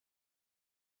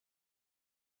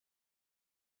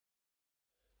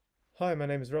Hi, my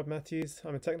name is Rob Matthews.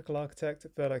 I'm a technical architect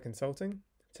at ThirdEye Consulting.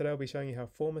 Today I'll be showing you how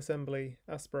FormAssembly,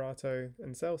 Asperato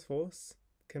and Salesforce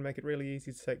can make it really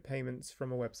easy to take payments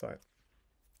from a website.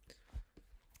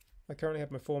 I currently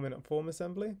have my form in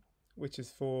FormAssembly, which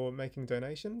is for making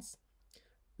donations.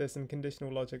 There's some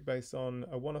conditional logic based on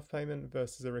a one-off payment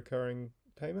versus a recurring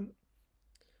payment.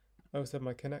 I also have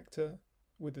my connector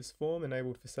with this form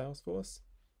enabled for Salesforce,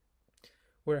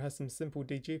 where it has some simple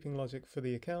deduping logic for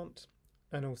the account,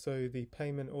 and also the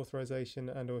payment authorization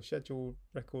and or schedule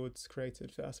records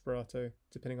created for Asperato,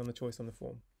 depending on the choice on the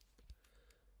form.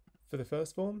 For the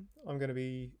first form, I'm going to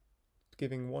be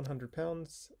giving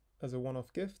 £100 as a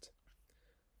one-off gift.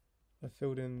 I've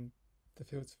filled in the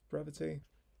fields for brevity.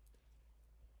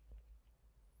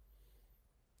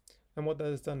 And what that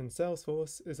has done in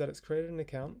Salesforce is that it's created an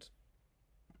account,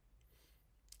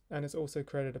 and it's also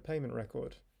created a payment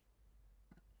record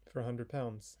for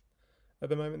 £100. At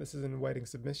the moment this is in awaiting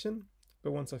submission,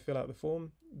 but once I fill out the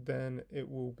form, then it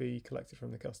will be collected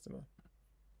from the customer.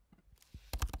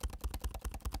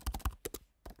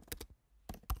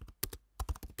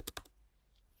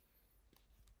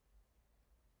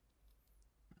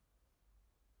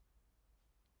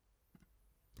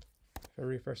 If I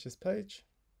refresh this page,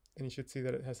 then you should see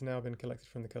that it has now been collected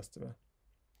from the customer.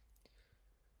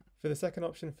 For the second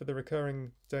option, for the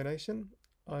recurring donation,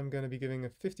 I'm going to be giving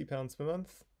 £50 per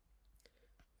month.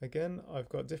 Again, I've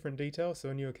got different details, so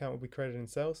a new account will be created in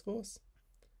Salesforce.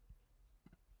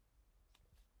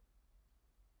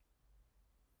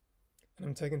 And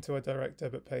I'm taken to a direct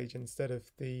debit page instead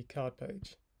of the card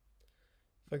page.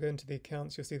 If I go into the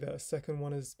accounts, you'll see that a second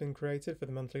one has been created for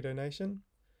the monthly donation.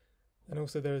 And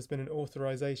also there has been an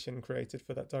authorization created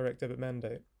for that direct debit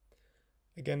mandate.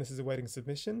 Again, this is awaiting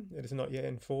submission. It is not yet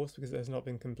enforced because it has not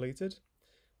been completed.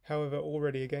 However,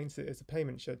 already against it is a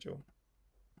payment schedule.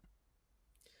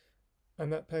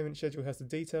 And that payment schedule has the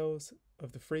details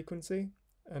of the frequency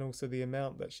and also the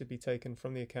amount that should be taken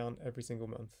from the account every single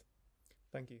month.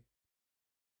 Thank you.